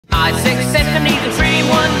my sixth sense beneath a tree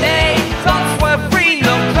one day. Thoughts were free,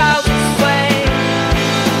 no clouds to sway.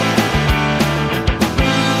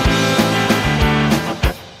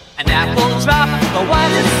 An apple drop, a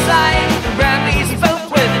wondrous sight. The gravity spoke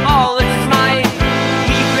with all its might.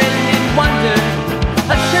 He grinned in wonder,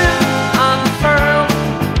 a truth unfurled,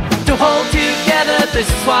 to hold together this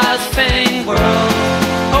wild spinning world.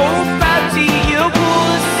 Oh, gravity, you pull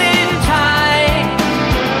us in tight.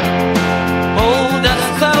 Hold us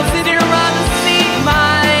close in your unseen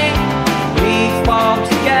mind. We fall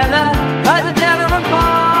together, but never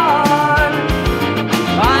apart.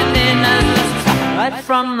 Finding us right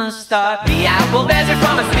from the start. The apple desert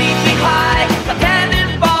from a leafy high, a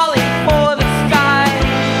cannonball for the sky.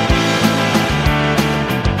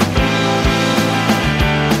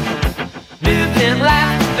 Moved and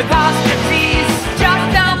laughed, the cosmic tease,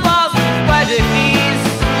 Jots down walls with poetic ease.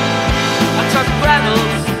 A truck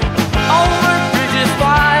rattles over bridges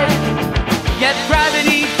wide, yet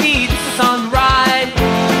gravity feeds us on ride.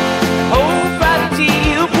 Oh, gravity,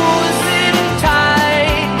 you pull us in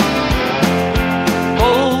tight.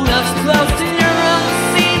 Hold us close in your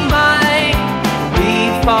unseen mind. We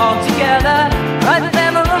fall together, but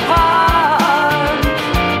never apart.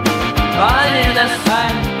 Finding us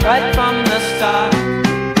right from the start.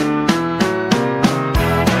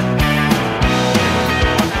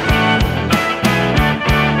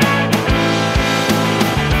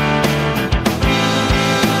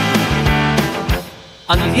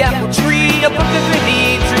 Under the apple tree, a book of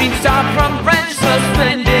epiphany, dreams start from branches so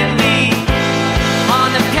splendidly.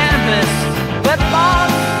 On the canvas, where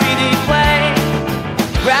balls freely play,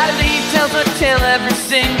 gravity tells her tale every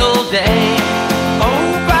single day.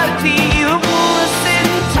 Oh, gravity, you pull us in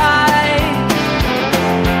tight.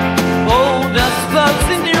 Hold us close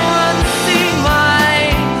in your unseen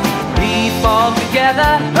mind. We fall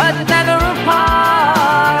together, but never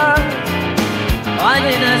apart.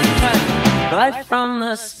 Finding us right from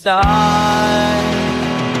the start.